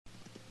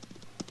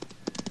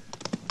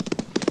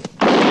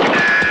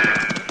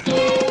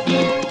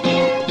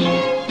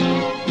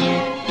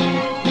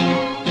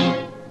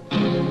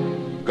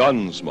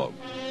Gunsmoke.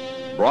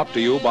 Brought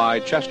to you by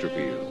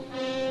Chesterfield.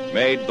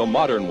 Made the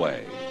modern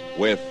way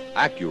with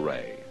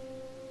Accuray.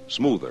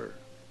 Smoother,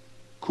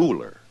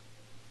 cooler,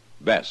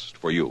 best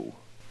for you.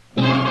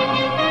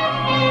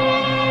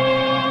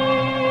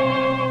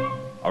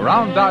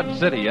 Around Dodge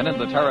City and in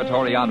the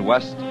territory on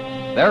West,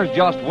 there's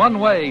just one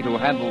way to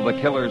handle the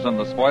killers and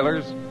the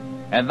spoilers,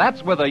 and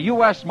that's with a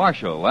U.S.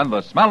 Marshal and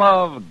the smell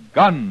of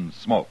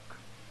Gunsmoke.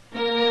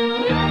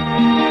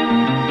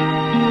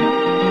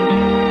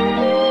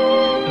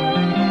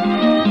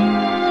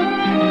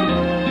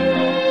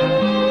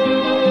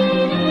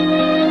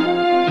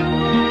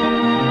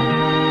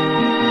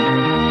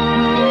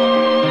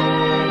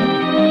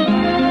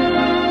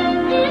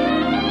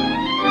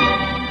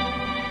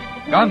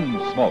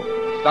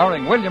 Gunsmoke,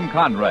 starring William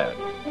Conrad.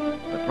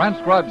 The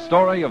transcribed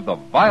story of the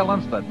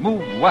violence that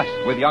moved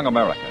west with young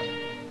America.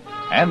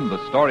 And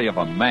the story of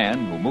a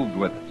man who moved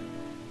with it.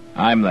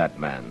 I'm that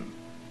man,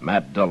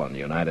 Matt Dillon,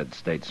 United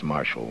States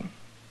Marshal.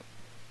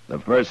 The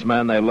first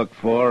man they look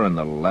for and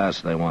the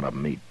last they want to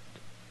meet.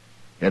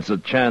 It's a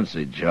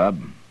chancy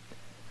job,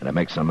 and it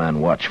makes a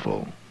man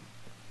watchful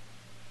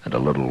and a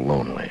little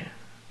lonely.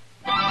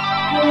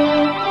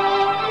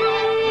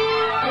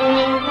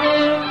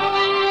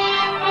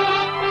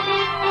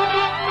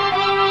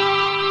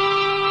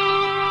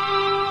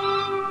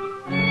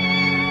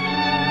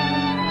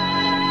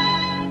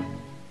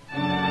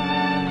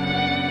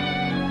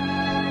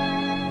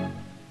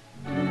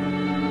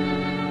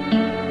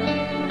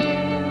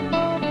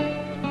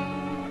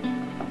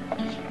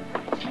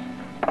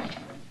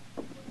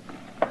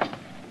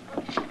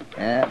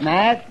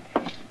 Matt,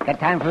 got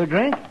time for a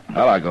drink?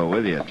 Well, I'll go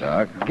with you,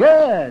 Doc.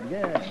 Good.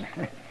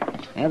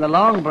 And the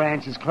Long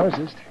Branch is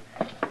closest.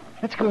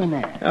 Let's go in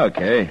there.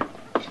 Okay.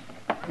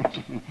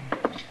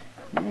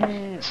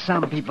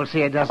 Some people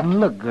say it doesn't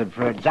look good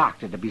for a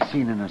doctor to be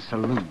seen in a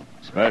saloon.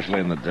 Especially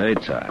in the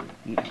daytime.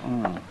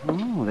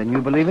 Oh, then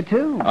you believe it,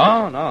 too?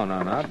 Oh, no,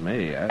 not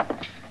me.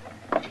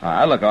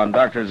 I look on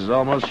doctors as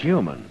almost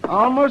human.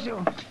 Almost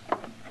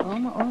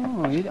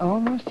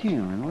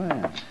human.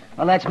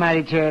 Well, that's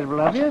mighty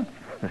charitable of you.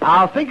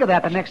 I'll think of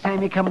that the next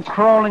time you come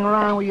crawling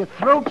around with your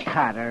throat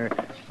cut or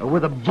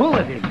with a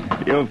bullet in you.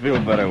 You'll feel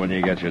better when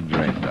you get your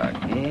drink, Doc.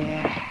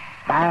 Yeah,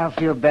 I'll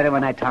feel better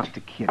when I talk to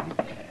Kitty.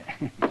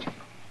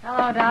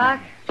 Hello,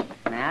 Doc.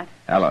 Matt.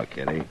 Hello,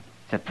 Kitty.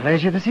 It's a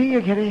pleasure to see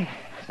you, Kitty.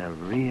 It's a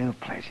real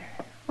pleasure.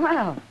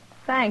 Well,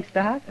 thanks,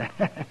 Doc.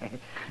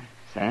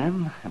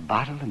 Sam, a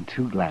bottle and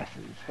 2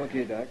 glasses.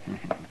 Okay, Doc.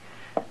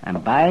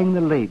 I'm buying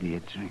the lady a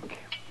drink.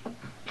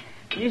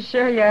 You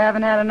sure you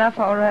haven't had enough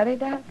already,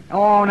 Doc?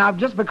 Oh, now,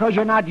 just because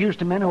you're not used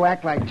to men who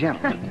act like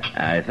gentlemen.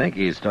 I think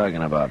he's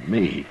talking about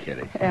me,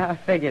 Kitty. Yeah, I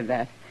figured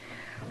that.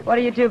 What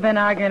have you two been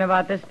arguing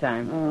about this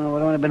time? Oh,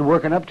 we've only been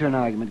working up to an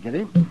argument,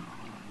 Kitty.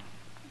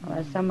 Well,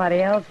 there's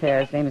somebody else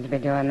here who seems to be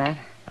doing that.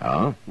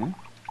 Oh?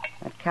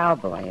 That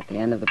cowboy at the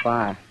end of the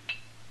bar.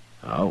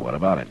 Oh, what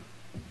about it?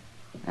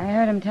 I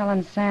heard him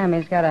telling Sam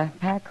he's got a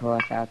pack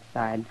horse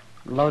outside,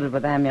 loaded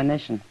with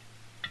ammunition.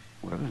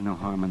 Well, there's no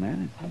harm in that,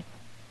 is there?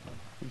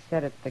 He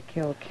said it's to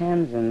kill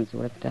Kansans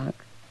with, Doc.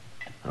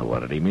 Oh, what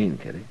did he mean,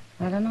 Kitty?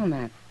 I don't know,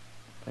 Matt.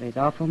 But he's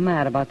awful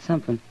mad about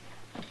something.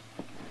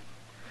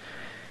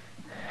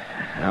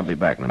 I'll be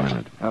back in a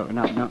minute. Oh,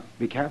 no.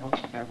 Be careful.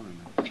 Careful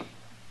a minute.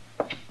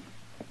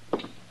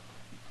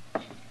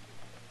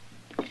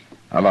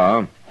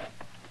 Hello.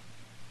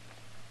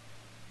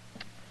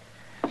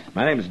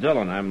 My name's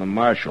Dillon. I'm the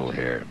marshal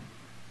here.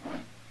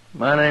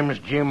 My name's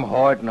Jim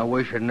Hoyt, and I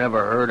wish I'd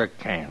never heard of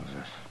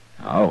Kansas.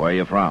 Oh, where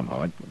you from,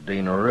 Hoyt?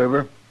 Medina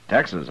River.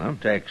 Texas, huh?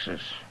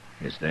 Texas.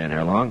 You staying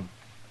here long?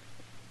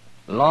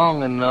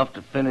 Long enough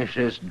to finish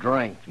this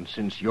drink, and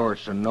since you're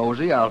so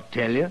nosy, I'll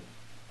tell you.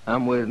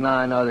 I'm with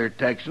 9 other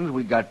Texans.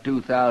 We got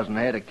 2,000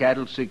 head of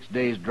cattle 6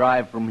 days'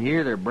 drive from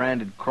here. They're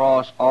branded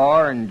Cross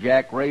R and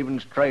Jack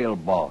Raven's trail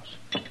boss.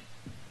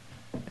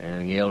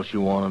 Anything else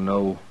you want to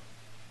know?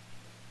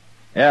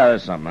 Yeah,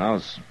 there's something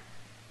else.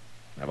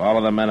 Have all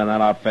of the men in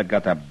that outfit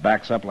got their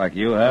backs up like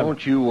you have?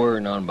 Don't you worry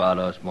none about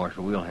us,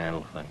 Marshal. We'll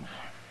handle things.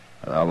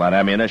 With all that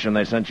ammunition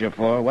they sent you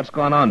for? What's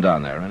going on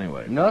down there,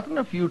 anyway? Nothing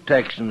a few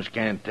Texans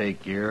can't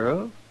take care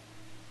of.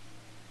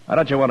 Why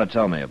don't you want to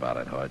tell me about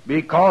it, Hoyt?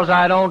 Because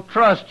I don't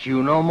trust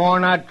you no more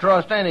than I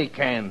trust any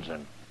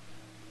Kansan.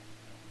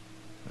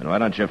 Then why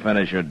don't you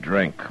finish your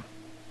drink?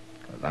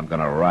 Because I'm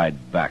going to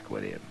ride back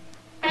with you.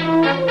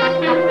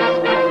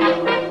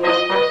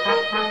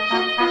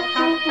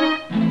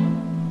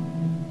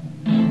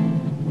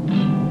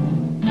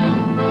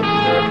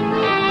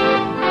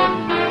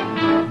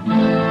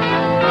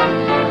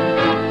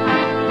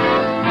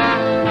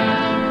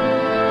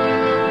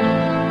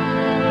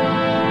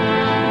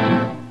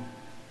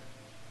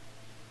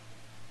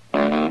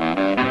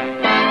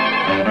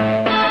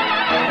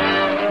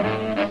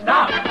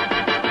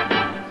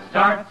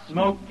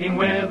 Smoking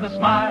with a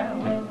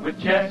smile, with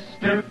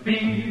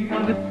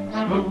Chesterfield.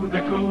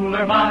 Smoother,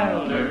 cooler,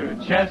 milder,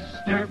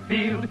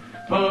 Chesterfield.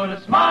 Put a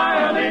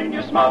smile in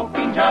your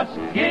smoking, just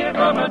give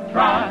 'em a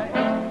try.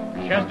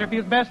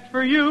 Chesterfield's best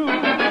for you.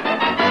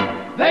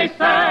 they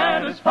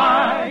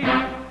satisfy.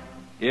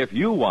 If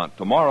you want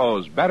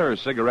tomorrow's better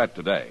cigarette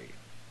today,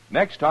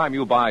 next time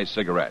you buy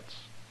cigarettes,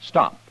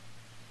 stop.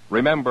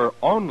 Remember,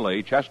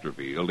 only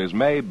Chesterfield is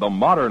made the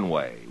modern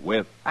way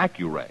with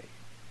Accuray.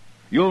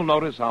 You'll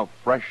notice how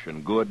fresh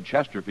and good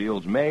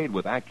Chesterfield's made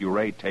with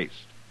Accuray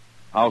taste,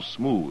 how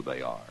smooth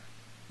they are,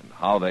 and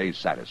how they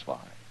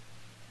satisfy.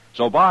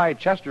 So buy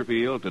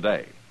Chesterfield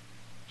today.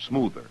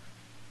 Smoother,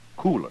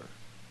 cooler,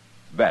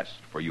 best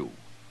for you.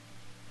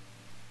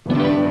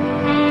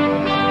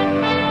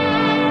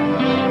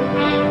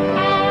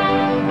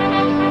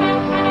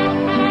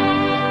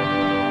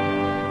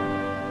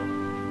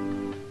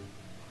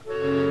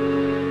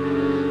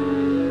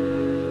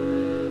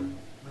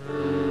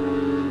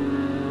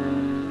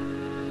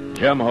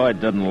 Jim Hoyt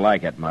didn't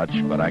like it much,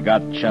 but I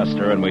got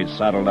Chester and we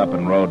saddled up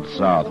and rode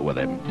south with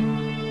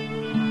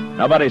him.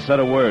 Nobody said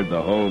a word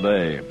the whole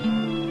day.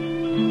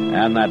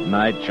 And that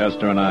night,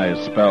 Chester and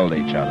I spelled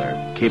each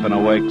other, keeping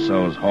awake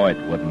so's Hoyt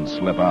wouldn't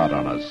slip out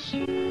on us.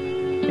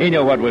 He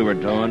knew what we were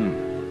doing,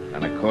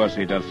 and of course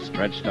he just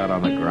stretched out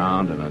on the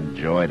ground and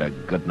enjoyed a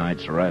good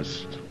night's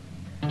rest.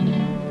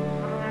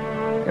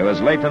 It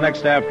was late the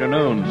next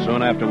afternoon,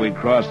 soon after we'd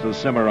crossed the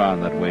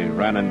Cimarron, that we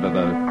ran into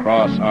the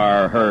Cross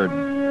R herd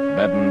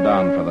bedding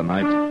down for the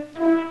night.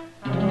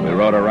 We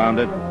rode around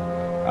it,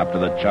 up to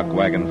the chuck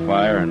wagon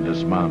fire, and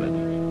dismounted.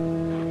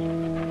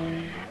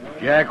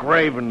 Jack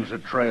Raven's the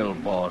trail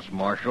boss,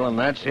 Marshal, and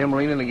that's him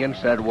leaning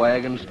against that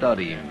wagon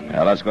studying.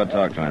 Now, let's go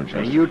talk to him, Chester.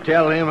 And you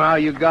tell him how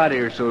you got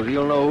here so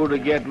he'll know who to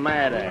get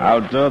mad at.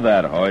 I'll do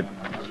that, Hoyt.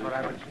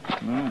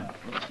 Well,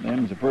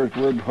 them's the first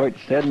word Hoyt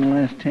said in the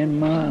last 10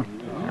 miles.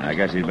 I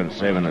guess he's been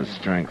saving his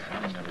strength.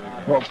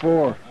 What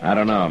for? I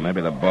don't know.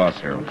 Maybe the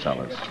boss here will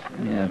tell us.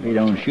 Yeah, if he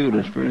don't shoot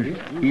us first,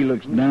 he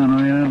looks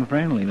downright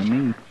unfriendly to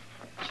me.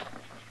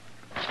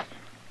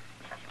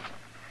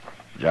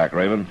 Jack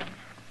Raven?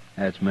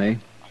 That's me.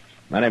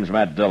 My name's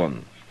Matt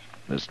Dillon.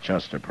 This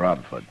Chester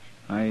Proudfoot.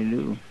 How you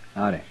do?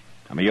 Howdy.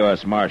 I'm a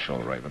U.S. Marshal,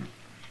 Raven.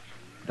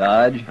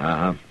 Dodge?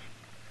 Uh-huh.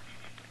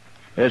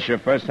 This your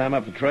first time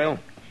up the trail?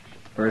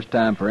 First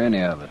time for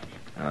any of it.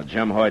 Now,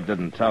 Jim Hoyt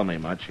didn't tell me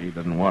much. He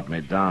didn't want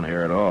me down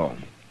here at all.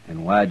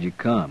 And why'd you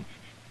come?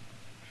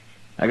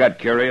 I got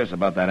curious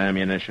about that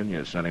ammunition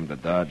you sent him to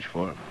Dodge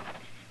for.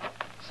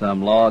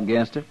 Some law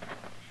against it?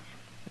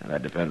 And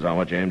that depends on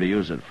what you aim to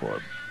use it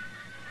for.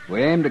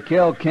 We aim to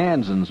kill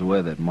Kansans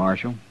with it,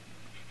 Marshal.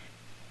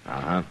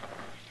 Uh-huh.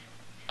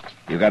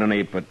 You got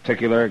any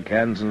particular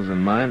Kansans in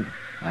mind?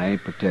 I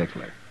ain't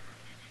particular.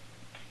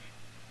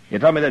 You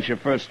told me that's your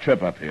first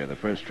trip up here, the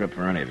first trip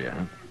for any of you,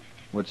 huh?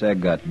 What's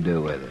that got to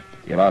do with it?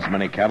 You lost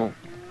many cattle?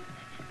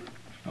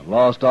 I've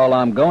lost all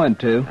I'm going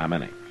to. How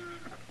many?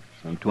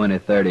 Some 20,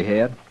 30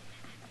 head.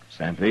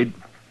 Stampede?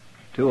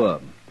 2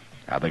 of them.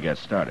 How'd they get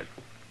started?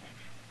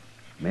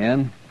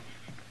 Men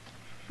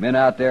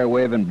out there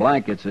waving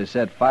blankets they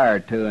set fire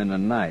to in the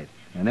night.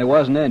 And they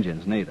wasn't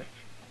Injuns, neither.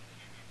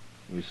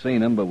 We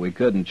seen them, but we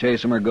couldn't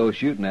chase them or go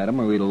shooting at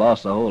them, or we'd have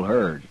lost the whole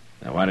herd.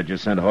 Now, why did you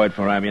send Hoyt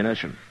for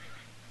ammunition?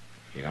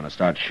 You gonna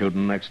start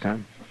shooting next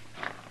time?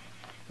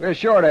 We're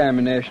short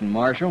ammunition,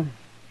 Marshal.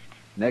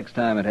 Next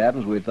time it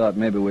happens, we thought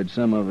maybe we'd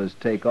some of us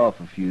take off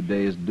a few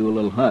days to do a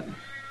little hunting.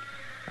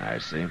 I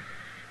see.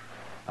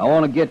 I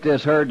want to get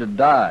this herd to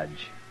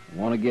Dodge. I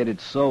want to get it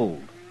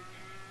sold.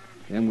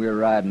 Then we're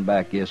riding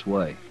back this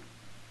way.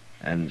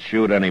 And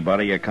shoot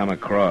anybody you come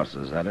across,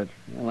 is that it?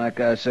 Well, like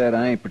I said,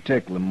 I ain't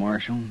particular,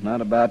 Marshal. Not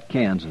about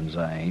Kansans,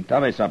 I ain't. Tell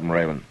me something,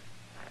 Raven.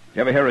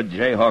 You ever hear of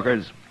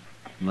Jayhawkers?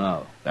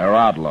 No. They're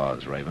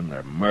outlaws, Raven.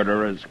 They're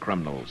murderers,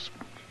 criminals.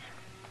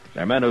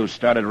 They're men who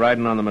started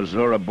riding on the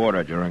Missouri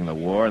border during the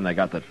war, and they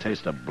got the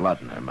taste of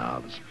blood in their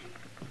mouths.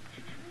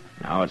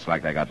 Now it's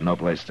like they got no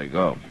place to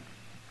go.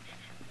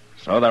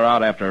 So they're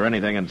out after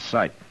anything in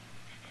sight.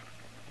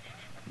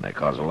 And they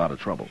cause a lot of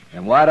trouble.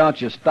 And why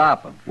don't you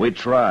stop them? We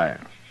try.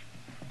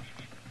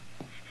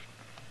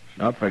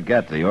 Don't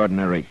forget, the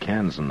ordinary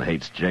Kansan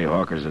hates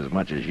Jayhawkers as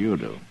much as you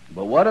do.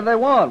 But what do they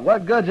want?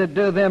 What good's it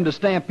do them to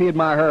stampede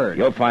my herd?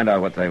 You'll find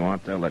out what they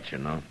want. They'll let you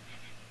know.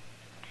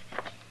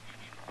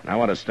 I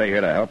want to stay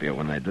here to help you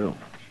when they do.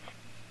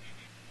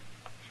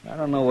 I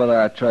don't know whether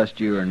I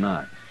trust you or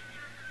not.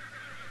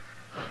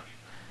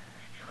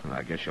 Well,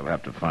 I guess you'll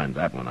have to find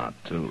that one out,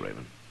 too,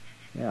 Raven.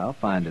 Yeah, I'll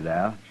find it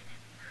out.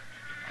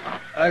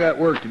 I got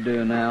work to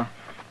do now.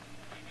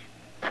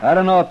 I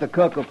don't know if the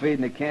cook will feed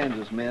the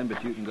Kansas men,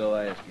 but you can go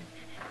ask him.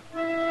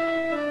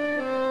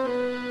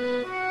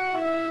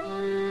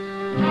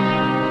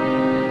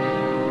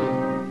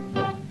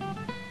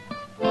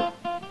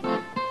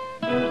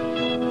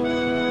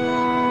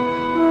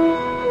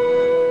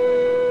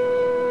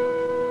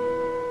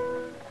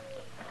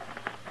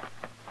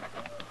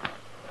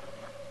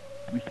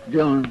 Mr.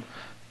 Dillon.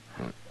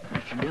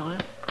 Mr.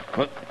 Dillon?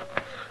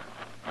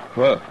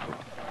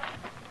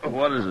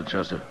 What is it,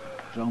 Chester?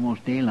 It's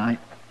almost daylight.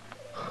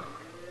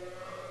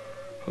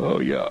 Oh,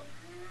 yeah.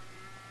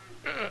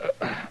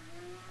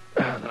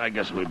 I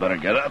guess we better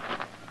get up.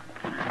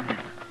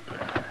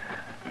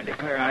 I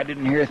declare I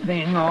didn't hear a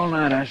thing all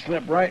night. I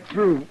slept right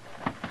through.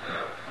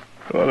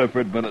 Well, if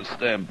it'd been a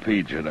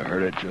stampede, you'd have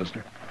heard it,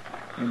 Chester.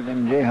 Maybe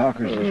them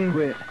jayhawkers has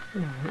quit.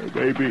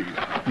 Maybe.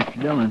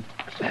 Mr. Dillon,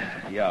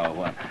 Yeah,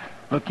 what?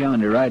 look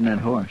yonder riding that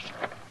horse.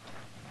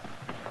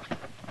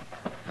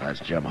 That's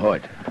Jim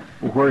Hoyt.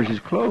 Well, where's his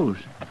clothes?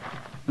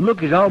 And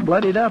look, he's all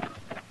bloodied up.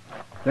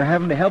 They're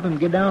having to help him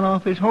get down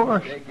off his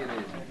horse.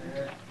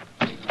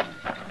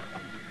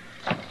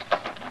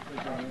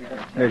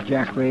 There's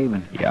Jack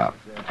Raven. Yeah.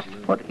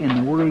 What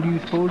in the world do you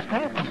suppose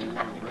happened?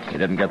 He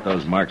didn't get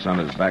those marks on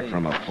his back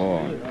from a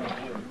fall.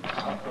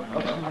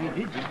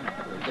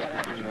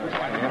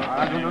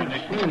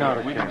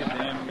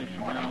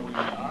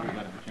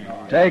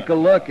 Take a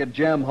look at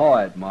Jim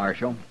Hoyt,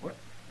 Marshal.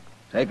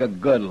 Take a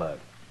good look.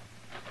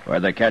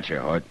 Where'd they catch you,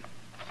 Hoyt?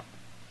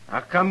 How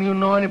come you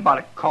know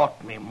anybody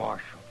caught me,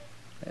 Marshal?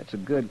 That's a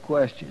good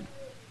question.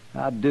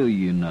 How do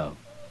you know?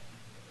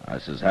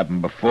 This has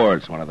happened before.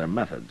 It's one of their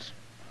methods.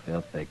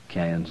 Filthy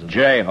cans of...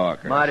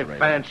 Jayhawkers. Mighty Raven.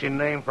 fancy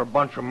name for a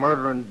bunch of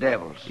murdering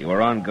devils. You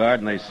were on guard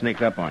and they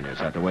sneaked up on you. Is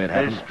that the way it They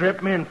happened?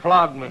 stripped me and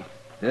flogged me.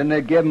 Didn't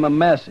they give him a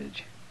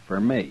message? For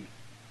me.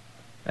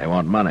 They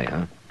want money,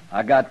 huh?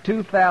 I got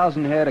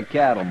 2,000 head of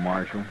cattle,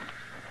 Marshal.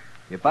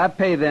 If I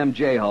pay them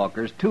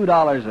jayhawkers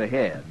 $2 a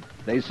head,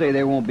 they say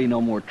there won't be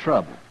no more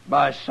trouble.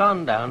 By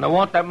sundown. They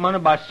want that money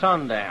by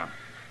sundown.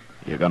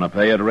 You gonna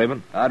pay it,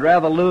 Raven? I'd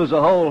rather lose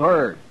a whole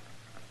herd.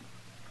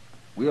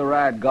 We'll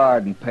ride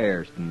guard in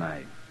pairs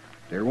tonight.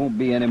 There won't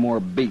be any more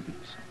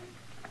beatings.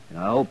 And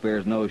I hope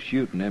there's no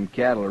shooting. Them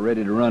cattle are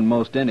ready to run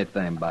most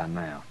anything by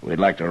now. We'd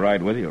like to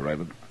ride with you,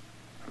 Raven.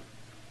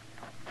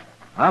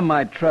 I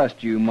might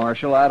trust you,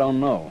 Marshal. I don't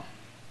know.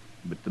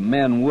 But the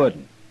men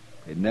wouldn't.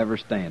 They'd never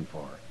stand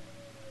for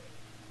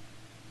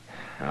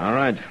it. All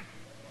right.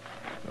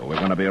 Well, we're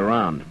gonna be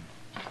around.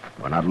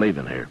 We're not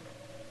leaving here.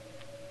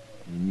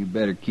 And you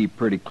better keep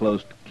pretty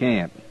close to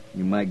camp.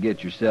 You might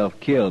get yourself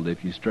killed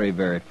if you stray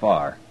very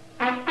far.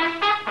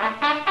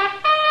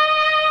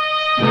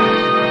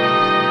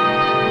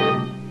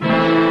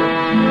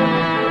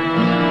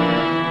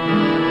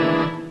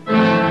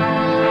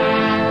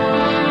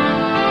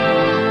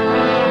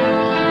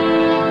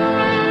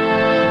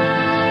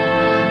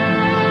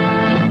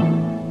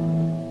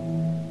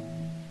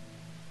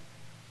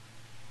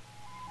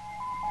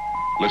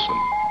 Listen.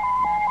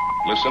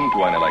 Listen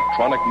to an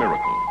electronic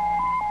miracle.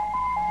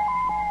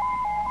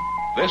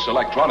 This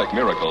electronic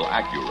miracle,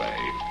 Accuray,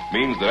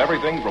 means that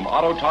everything from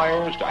auto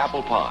tires to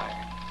apple pie,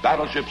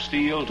 battleship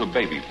steel to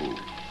baby food,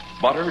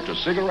 butter to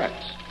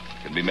cigarettes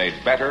can be made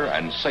better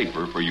and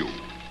safer for you.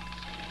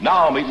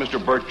 Now meet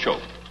Mr. Bert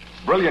Choate,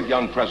 brilliant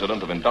young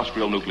president of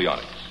Industrial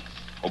Nucleonics.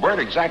 Well, Bert,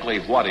 exactly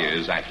what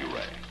is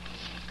Accuray?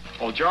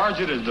 Well, George,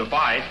 it is a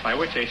device by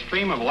which a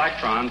stream of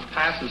electrons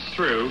passes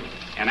through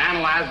and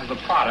analyzes the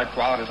product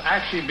while it is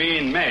actually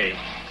being made.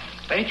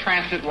 They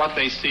transmit what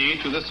they see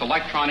to this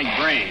electronic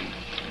brain,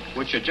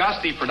 which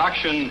adjusts the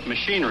production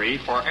machinery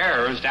for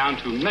errors down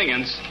to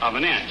millionths of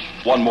an inch.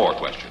 One more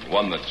question,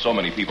 one that so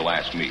many people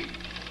ask me.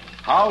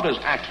 How does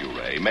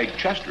Accuray make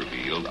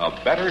Chesterfield a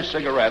better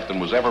cigarette than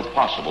was ever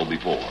possible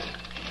before?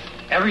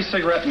 Every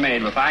cigarette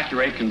made with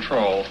Accuray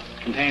control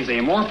contains a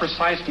more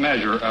precise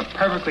measure of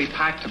perfectly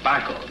packed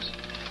tobaccos,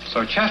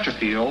 so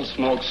Chesterfield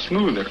smokes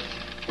smoother,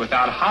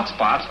 without hot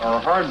spots or a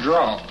hard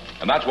draw.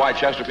 And that's why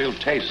Chesterfield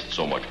tastes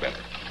so much better.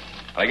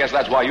 And I guess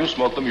that's why you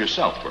smoke them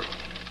yourself, Bert.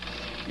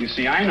 You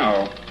see, I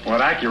know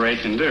what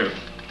Accuray can do.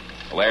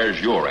 Well, there's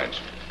your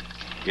answer.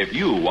 If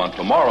you want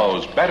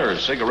tomorrow's better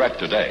cigarette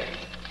today,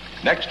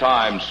 next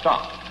time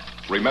stop.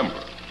 Remember.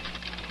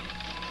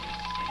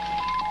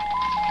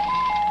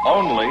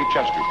 Only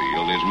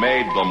Chesterfield is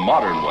made the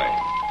modern way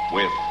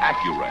with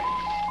Accuray.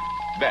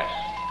 Best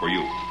for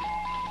you.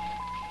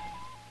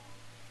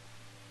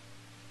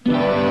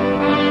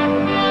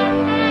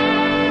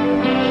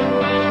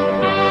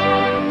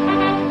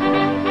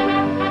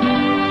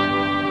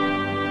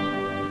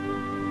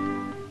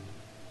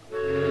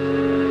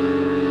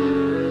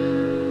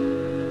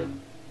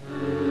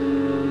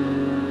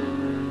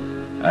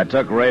 I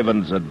took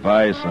Raven's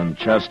advice, and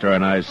Chester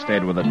and I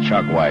stayed with the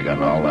chuck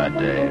wagon all that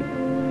day.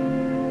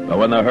 But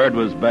when the herd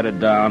was bedded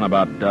down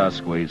about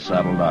dusk, we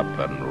saddled up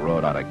and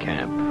rode out of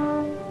camp.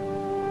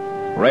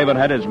 Raven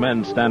had his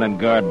men standing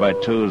guard by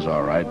twos,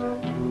 all right,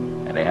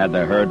 and he had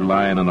the herd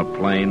lying in a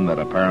plain that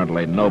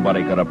apparently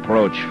nobody could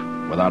approach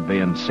without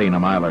being seen a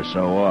mile or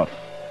so off.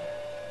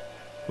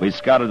 We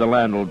scouted the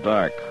land till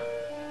dark,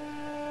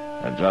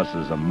 and just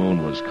as the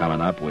moon was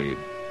coming up, we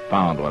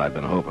found what I'd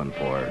been hoping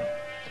for.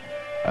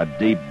 A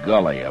deep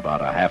gully about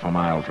a half a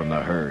mile from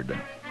the herd.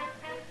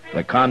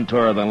 The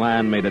contour of the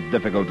land made it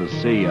difficult to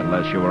see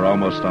unless you were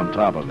almost on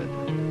top of it.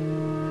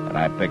 And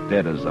I picked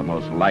it as the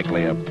most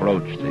likely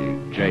approach the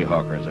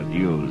jayhawkers would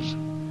use.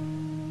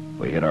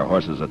 We hid our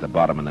horses at the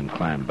bottom and then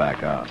climbed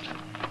back out.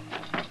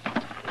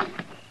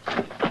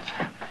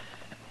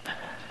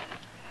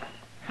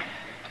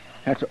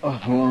 That's an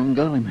awful long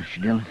gully,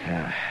 Mr. Dillon.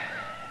 Yeah.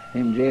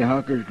 Them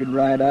jayhawkers could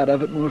ride out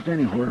of it most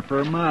anywhere for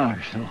a mile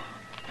or so.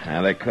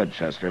 Yeah, they could,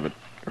 Chester, but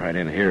right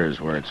in here is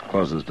where it's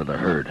closest to the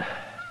herd.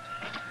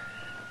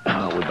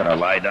 Oh, we better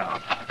lie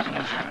down.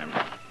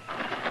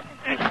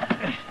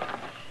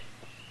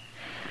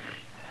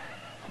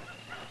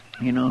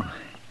 You know,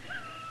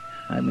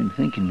 I've been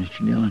thinking,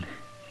 Mr. Dillon,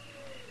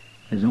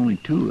 there's only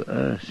two of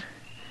us.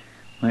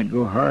 Might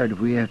go hard if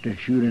we have to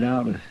shoot it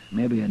out with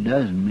maybe a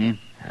dozen men.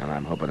 And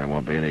I'm hoping there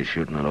won't be any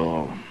shooting at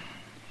all.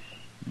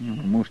 We're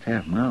almost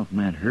half a mile from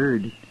that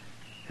herd. It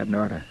hadn't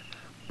ought to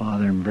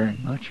bother him very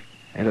much.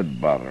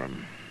 It'd bother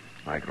him.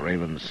 Like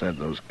Raven said,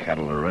 those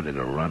cattle are ready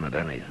to run at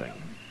anything.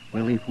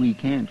 Well, if we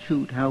can't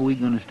shoot, how are we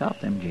going to stop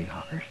them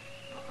jayhawkers?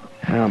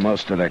 Yeah,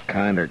 most of their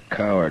kind are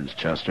cowards,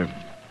 Chester.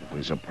 If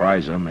we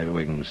surprise them, maybe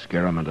we can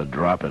scare them into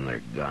dropping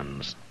their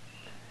guns.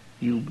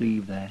 You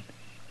believe that?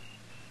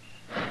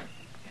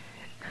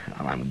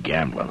 Well, I'm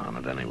gambling on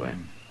it anyway.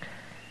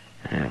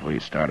 If we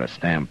start a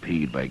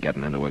stampede by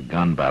getting into a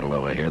gun battle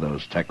over here,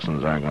 those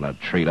Texans aren't going to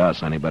treat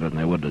us any better than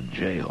they would the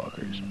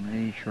jayhawkers.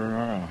 They sure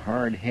are a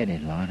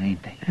hard-headed lot,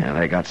 ain't they? Yeah,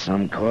 they got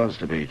some cause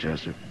to be,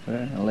 Chester.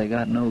 Well, they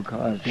got no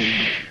cause to.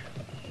 Shh.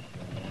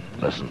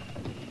 Listen.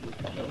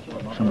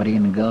 Somebody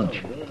in the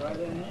gulch.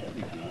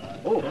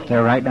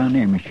 They're right down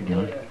there, Mr.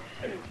 Dillon.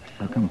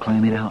 They'll come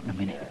climbing out in a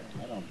minute.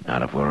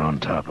 Not if we're on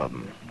top of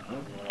them.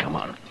 Come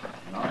on.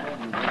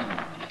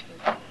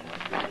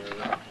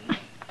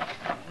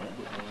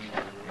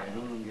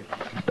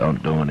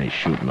 Don't do any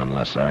shooting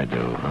unless I do,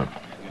 huh?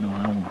 No,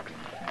 I won't.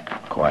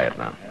 Quiet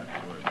now.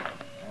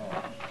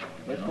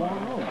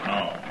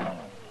 No.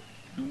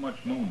 Too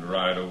much moon to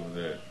ride over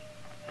there.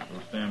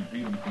 We'll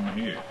stampede them from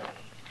here.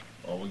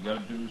 All we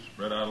got to do is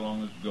spread out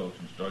along this gulch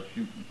and start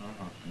shooting.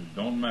 It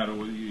don't matter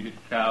whether you hit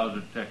cows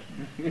or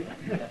Texans.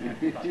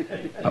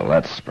 Well,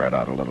 let's spread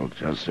out a little,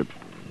 Joseph.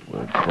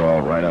 We'll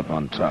crawl right up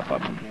on top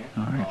of them.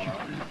 All right.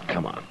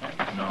 Come on.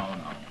 No.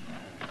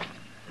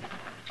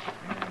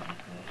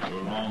 We're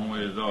a long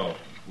ways off.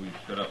 If we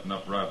set up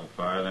enough rifle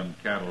fire, them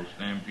cattle will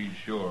stampede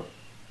shore.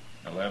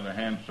 They'll have their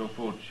hands so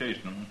full of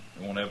chasing them,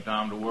 they won't have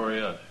time to worry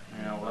us.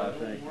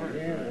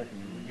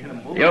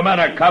 You men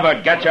are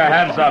covered. Get your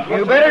hands up.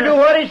 You better do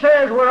what he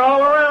says. We're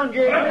all around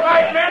you. That's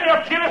right, man.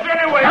 They'll kill us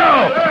anyway.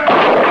 No!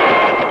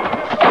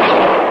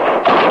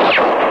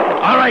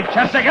 All right,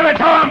 Chester, give it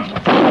to him.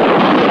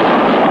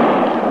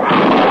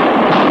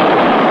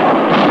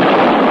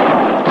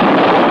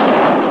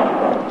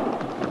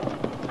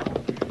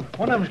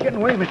 One of them's getting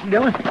away, Mr.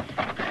 Dillon.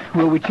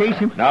 Will we chase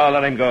him? No,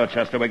 let him go,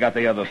 Chester. We got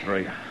the other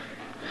three.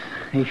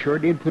 They sure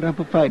did put up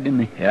a fight, didn't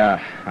they?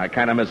 Yeah, I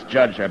kind of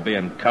misjudged their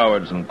being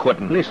cowards and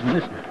quitting.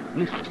 Listen.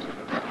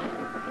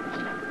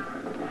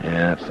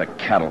 Yeah, it's the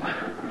cattle.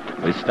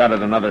 We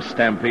started another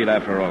stampede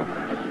after all.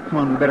 Come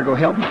on, we better go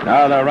help them.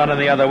 No, they're running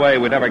the other way.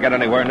 We never get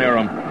anywhere near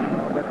them.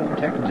 I bet them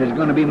Texans is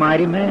going to be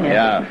mighty mad.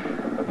 Yeah,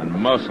 and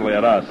mostly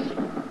at us.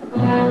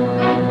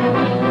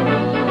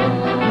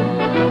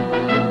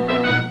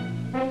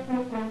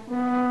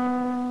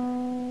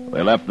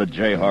 We left the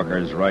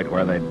jayhawkers right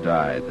where they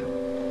died.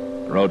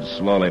 Rode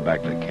slowly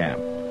back to camp.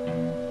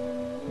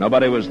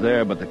 Nobody was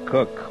there but the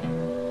cook.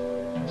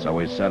 So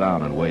we sat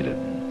down and waited.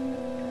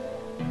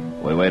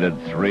 We waited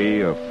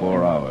 3 or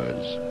 4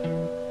 hours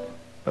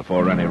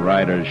before any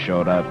riders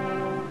showed up.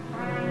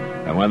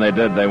 And when they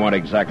did, they weren't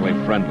exactly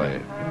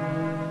friendly.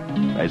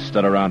 They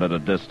stood around at a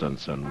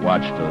distance and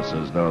watched us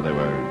as though they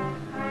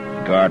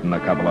were guarding a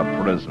couple of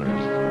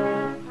prisoners.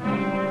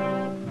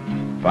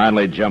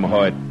 Finally, Jim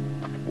Hoyt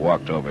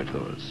walked over to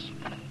us.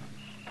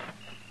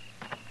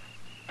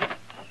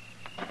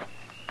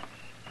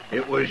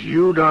 It was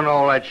you done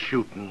all that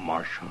shooting,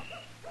 Marshal.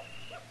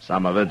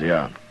 Some of it,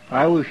 yeah.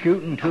 I was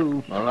shooting,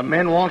 too. Well, the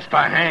men wants to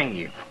hang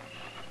you.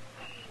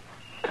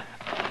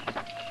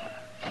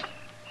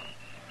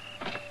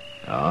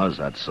 Oh, is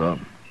that so?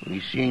 We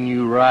seen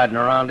you riding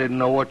around, didn't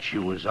know what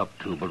you was up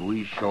to, but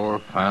we sure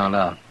found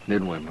out,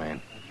 didn't we, man?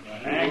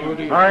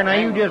 All right, now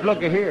you just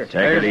look at here.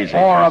 Take it easy.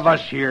 4 of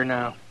us here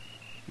now.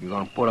 You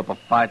gonna put up a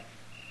fight?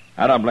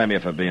 I don't blame you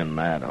for being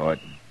mad, Hoyt.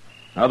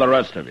 Nor the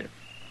rest of you.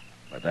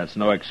 But that's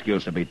no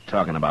excuse to be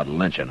talking about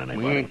lynching anybody.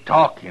 We ain't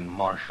talking,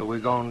 Marshal. We're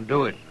gonna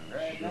do it.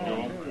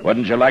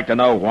 Wouldn't you like to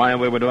know why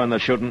we were doing the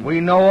shooting?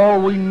 We know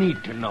all we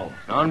need to know.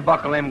 Now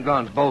unbuckle them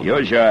guns, both.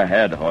 Use your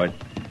head, Hoyt.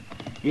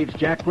 It's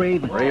Jack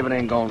Raven. Raven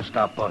ain't gonna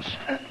stop us.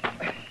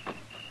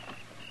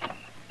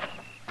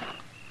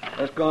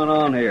 What's going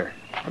on here?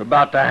 We're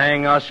about to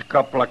hang us a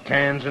couple of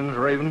Kansans,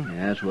 Raven.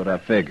 Yeah, that's what I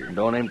figured.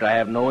 Don't aim to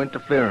have no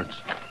interference.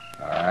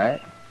 All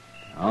right.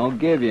 I won't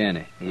give you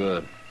any.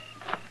 Good.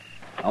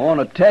 I want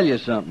to tell you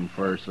something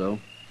first, though.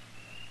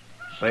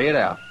 Say it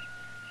out.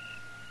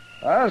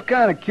 I was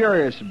kind of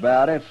curious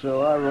about it,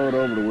 so I rode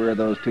over to where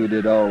those two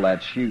did all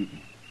that shooting.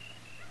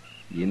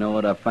 You know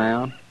what I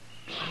found?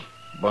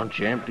 Bunch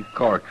of empty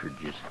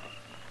cartridges.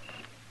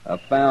 I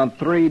found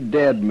 3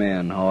 dead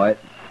men, Hoyt,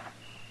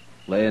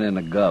 laying in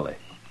a gully.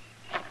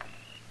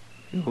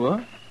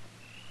 What?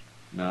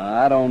 Now,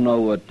 I don't know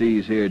what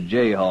these here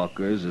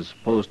jayhawkers is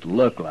supposed to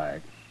look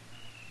like,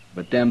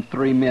 but them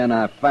 3 men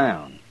I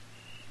found,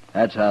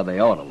 that's how they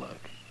ought to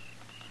look.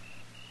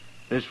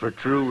 This for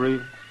true,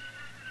 Reeve?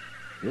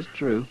 It's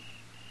true.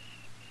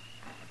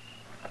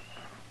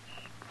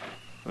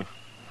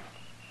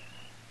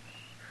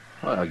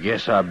 Well, I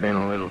guess I've been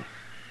a little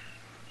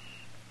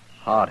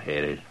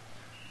hot-headed.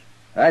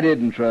 I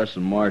didn't trust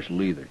the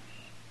marshal either.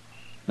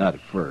 Not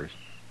at first.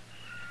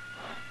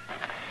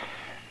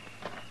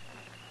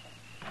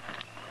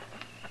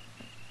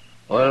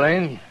 Well,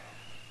 then,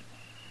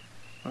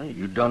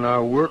 you done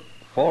our work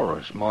for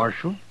us,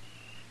 Marshal.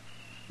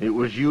 It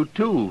was you,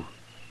 too.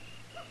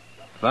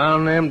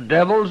 Found them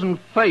devils and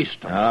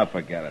faced them. Ah,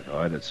 forget it,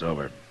 Hoyt. It's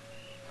over.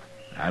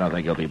 I don't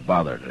think he'll be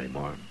bothered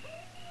anymore.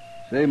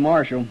 Say,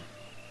 Marshal,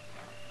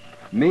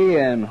 me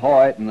and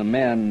Hoyt and the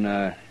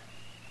men,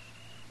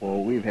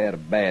 we've had a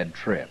bad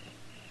trip.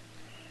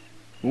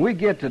 When we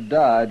get to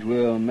Dodge,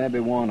 we'll maybe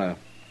want to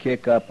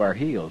kick up our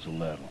heels a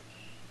little.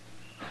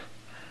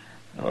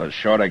 Oh,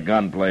 short of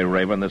gunplay,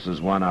 Raven, this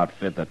is one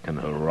outfit that can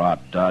hurrah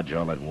Dodge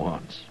all at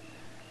once.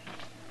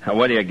 Now,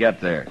 when do you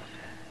get there?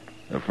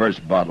 The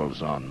first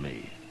bottle's on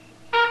me.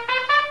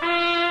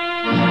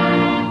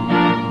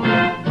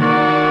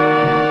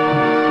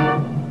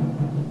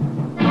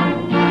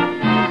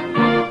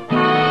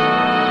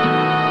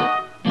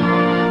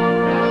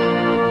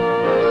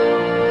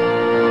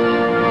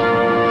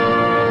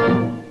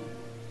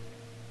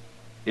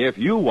 If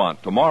you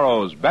want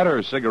tomorrow's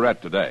better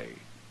cigarette today,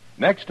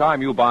 next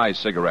time you buy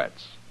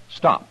cigarettes,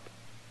 stop.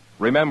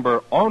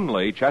 Remember,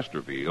 only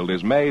Chesterfield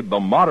is made the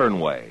modern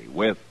way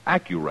with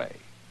Accuray.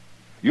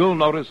 You'll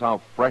notice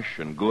how fresh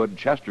and good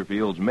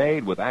Chesterfield's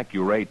made with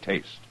Accuray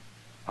taste,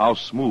 how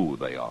smooth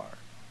they are,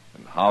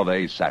 and how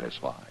they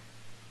satisfy.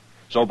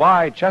 So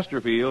buy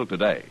Chesterfield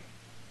today.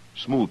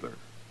 Smoother,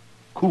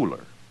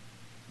 cooler,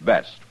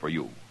 best for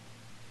you.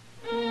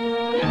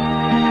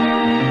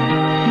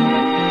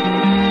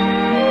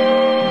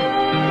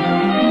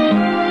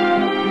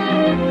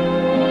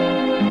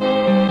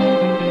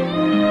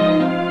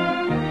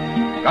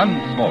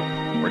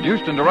 Gunsmoke,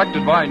 produced and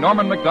directed by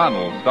Norman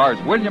McDonald,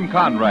 stars William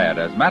Conrad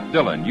as Matt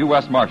Dillon,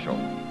 U.S. Marshal.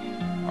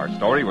 Our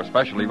story was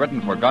specially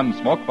written for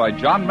Gunsmoke by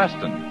John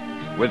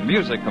Meston, with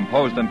music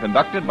composed and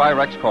conducted by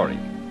Rex Corey.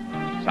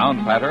 Sound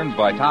patterns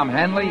by Tom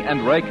Hanley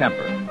and Ray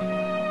Kemper.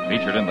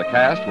 Featured in the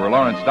cast were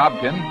Lawrence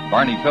Dobkin,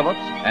 Barney Phillips,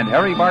 and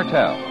Harry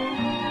Bartell.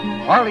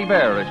 Harley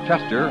Bear is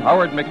Chester,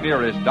 Howard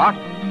McNear is Doc,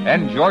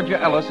 and Georgia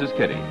Ellis is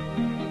Kitty.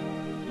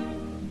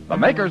 The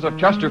makers of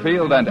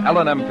Chesterfield and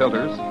L&M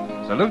filters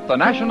salute the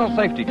National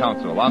Safety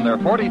Council on their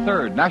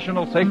 43rd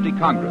National Safety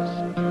Congress,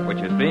 which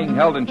is being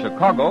held in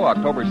Chicago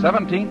October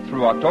 17th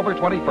through October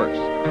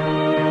 21st.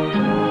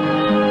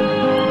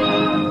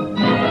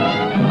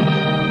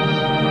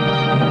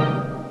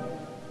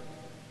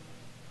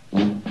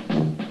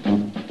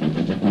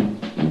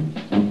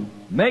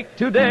 Make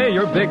today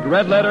your big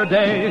red letter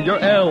day, your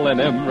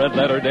L&M red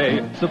letter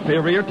day.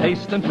 Superior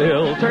taste and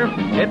filter,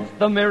 it's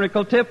the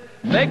miracle tip.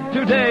 Make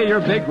today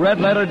your big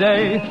red letter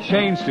day.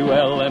 Change to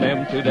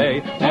L&M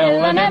today.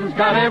 L&M's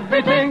got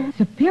everything.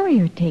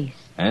 Superior taste.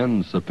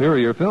 And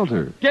superior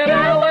filter. Get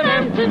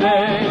L&M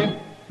today.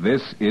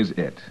 This is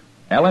it.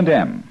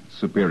 L&M,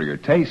 superior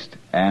taste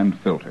and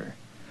filter.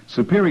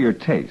 Superior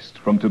taste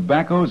from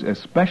tobaccos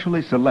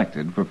especially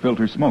selected for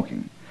filter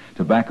smoking.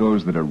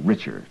 Tobaccos that are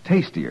richer,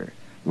 tastier,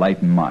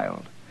 light and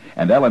mild.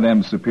 And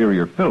L&M's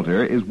superior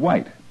filter is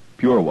white,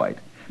 pure white.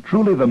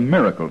 Truly the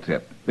miracle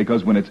tip,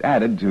 because when it's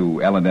added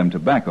to L&M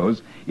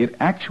tobaccos, it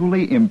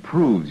actually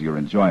improves your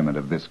enjoyment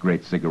of this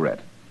great cigarette.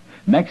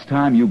 Next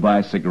time you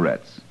buy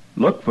cigarettes,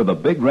 look for the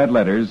big red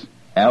letters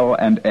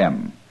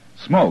L&M.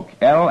 Smoke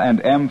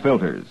L&M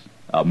filters,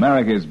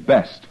 America's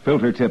best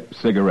filter tip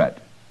cigarette.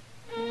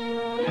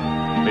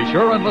 Be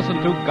sure and listen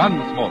to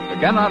Gunsmoke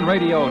again on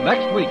radio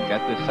next week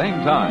at the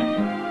same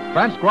time.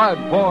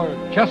 Transcribed for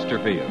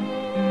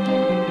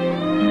Chesterfield.